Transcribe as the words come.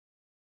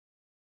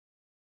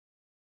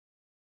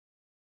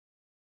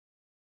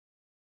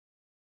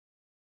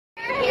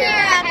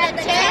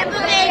the Tampa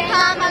Bay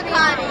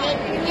Comic-Con,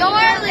 and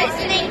you're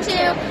listening to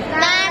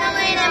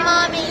Madelline and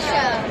Mommy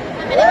Show.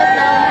 My name is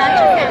Madelline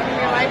Patrick,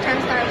 I'm your lifetime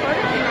star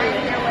reporter, and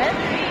I'm here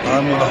with...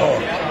 I'm the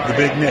Hulk, the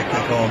Big Nick,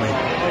 they call me.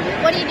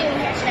 What are you doing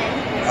here today?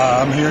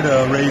 I'm here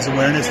to raise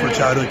awareness for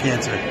childhood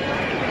cancer.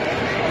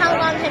 How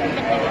long have you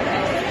been doing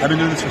this? I've been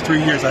doing this for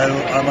 3 years. I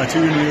had my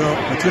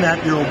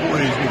 2.5-year-old boy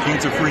has been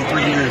cancer-free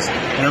 3 years,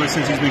 and ever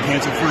since he's been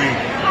cancer-free,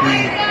 we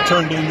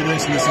turned into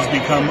this, and this has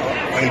become,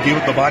 I gave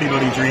up the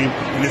bodybuilding dream,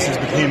 and this has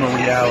become a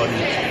reality.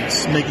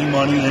 It's making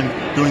money and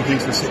doing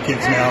things for sick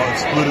kids now.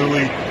 It's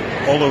literally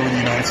all over the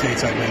United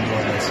States I've been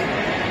doing this.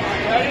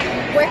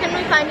 Where can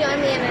we find you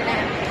on the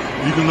internet?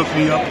 You can look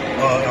me up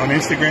on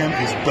Instagram.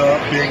 It's The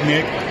Big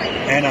Nick,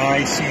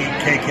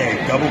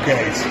 Nickk, double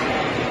Ks.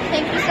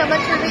 Thank you so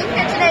much for being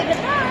here today.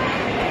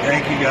 Goodbye.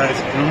 Thank you, guys.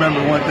 And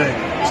remember one thing,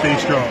 stay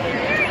strong.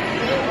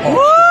 Woo!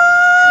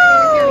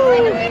 My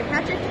name is Madelline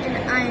Patrick,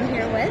 and I am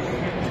here with...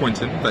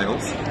 Quentin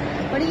Bales.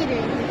 What are you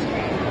doing here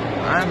today?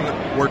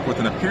 I work with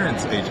an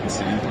appearance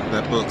agency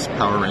that books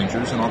Power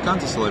Rangers and all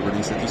kinds of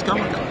celebrities at these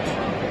Comic-Cons.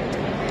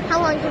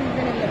 How long have you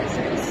been in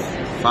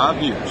business?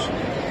 5 years.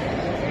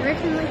 Where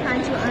can we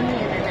find you on the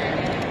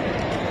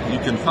internet? You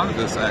can find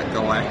us at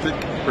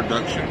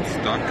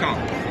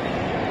galacticproductions.com.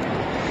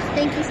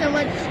 Thank you so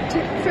much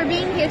for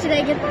being here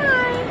today.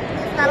 Goodbye.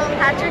 Madelline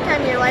Patrick,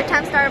 I'm your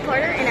lifetime star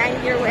reporter, and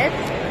I'm here with...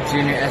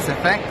 Junior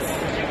SFX.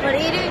 What are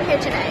you doing here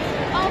today?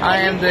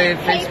 I am the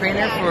face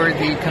painter for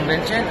the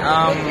convention.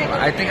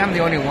 I think I'm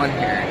the only one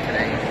here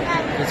today,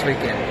 this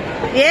weekend.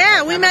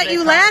 Yeah, we met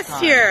you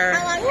last year.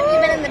 How long have you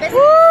been in the business?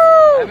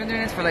 Woo! I've been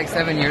doing this for like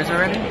 7 years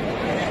already.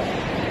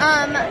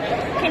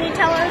 Can you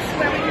tell us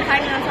where we can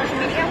find you on social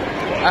media?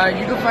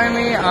 You can find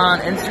me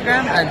on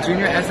Instagram at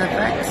Junior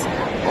SFX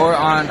or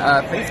on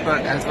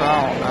Facebook as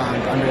well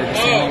under the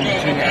same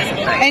Junior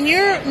SFX. And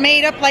you're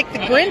made up like the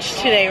Grinch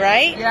today,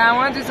 right? Yeah, I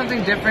want to do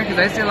something different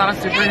because I see a lot of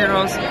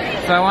superheroes,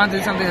 so I want to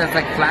do something that's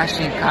like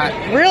flashy, cut.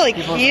 Really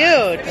cute. Thank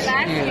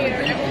you.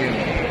 Thank you.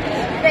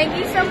 Thank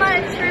you so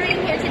much for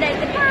being here today.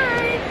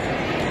 Goodbye.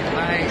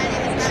 Bye.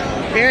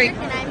 Very. And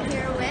I'm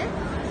here with...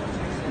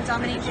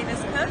 Dominique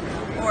Davis Cook,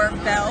 or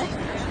Belle.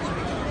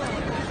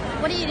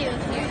 What are you doing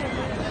here?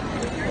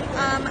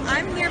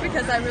 I'm here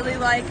because I really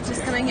like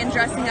just coming and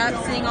dressing up,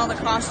 seeing all the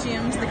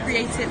costumes, the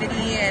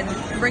creativity, and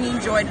bringing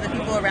joy to the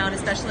people around,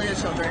 especially the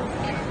children.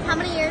 How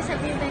many years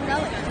have you been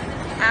going?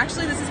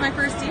 Actually, this is my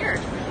first year.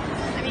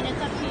 I mean,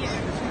 it's up to you.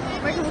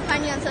 Where can we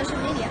find you on social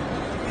media?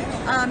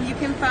 You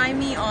can find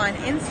me on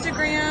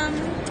Instagram.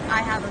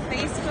 I have a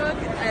Facebook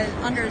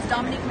under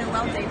Dominique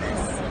Noel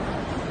Davis.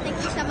 Thank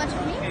you so much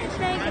for being here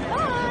today.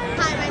 Goodbye.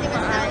 Hi, my name is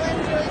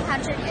Madelline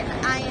Patrick, and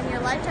I am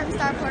your lifetime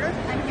star reporter.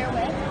 I'm here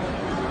with...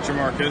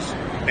 Jamarcus,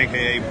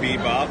 aka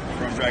Bebop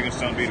from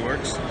Dragonstone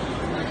Beadworks.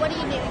 What are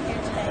you doing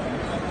here today?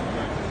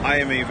 I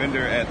am a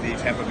vendor at the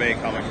Tampa Bay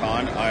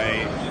Comic-Con.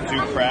 I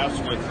do crafts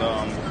with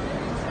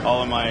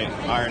all of my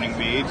ironing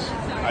beads.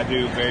 I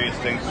do various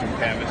things from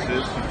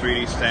canvases, from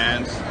 3D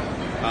stands,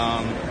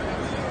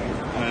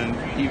 and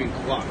even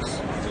clocks,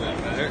 for that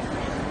matter.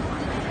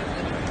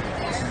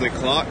 This is the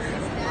clock.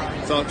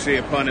 It's actually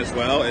a pun as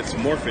well. It's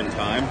morphin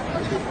time.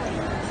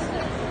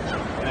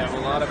 I have a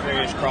lot of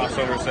various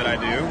crossovers that I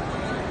do,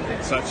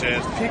 such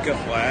as Pika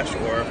Flash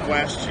or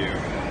Flash Chew.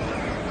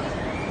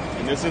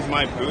 And this is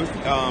my booth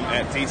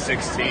at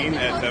D16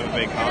 at Tampa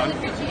Bay Con.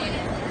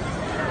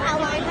 How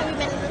long have you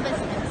been in the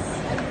business?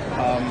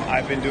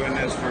 I've been doing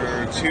this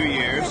for 2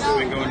 years. I've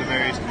been going to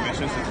various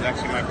conventions. This is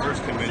actually my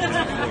first convention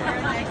in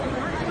Florida.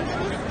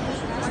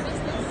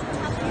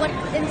 What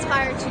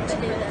inspired you to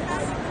do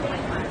this?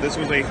 This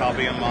was a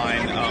hobby of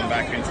mine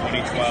back in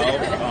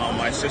 2012.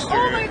 My sister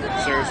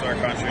serves our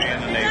country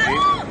in the Navy,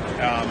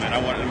 and I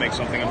wanted to make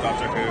something of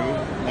Doctor Who.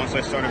 Once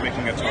I started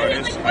making a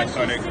TARDIS, I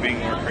started being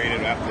more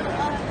creative after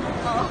that.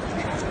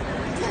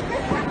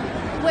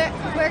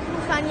 Where can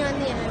we find you on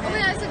the internet?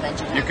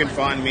 You can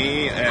find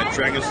me at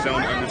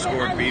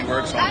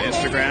Dragonstone_Beadworks on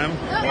Instagram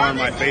or on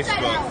my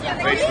Facebook,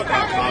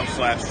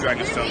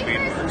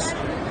 facebook.com/DragonstoneBeadworks.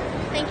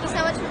 Thank you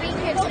so much for being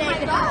here today.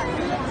 Goodbye.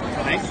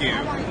 Thank you.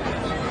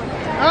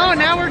 Oh,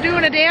 now we're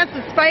doing a dance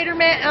with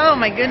Spider-Man. Oh,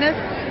 my goodness.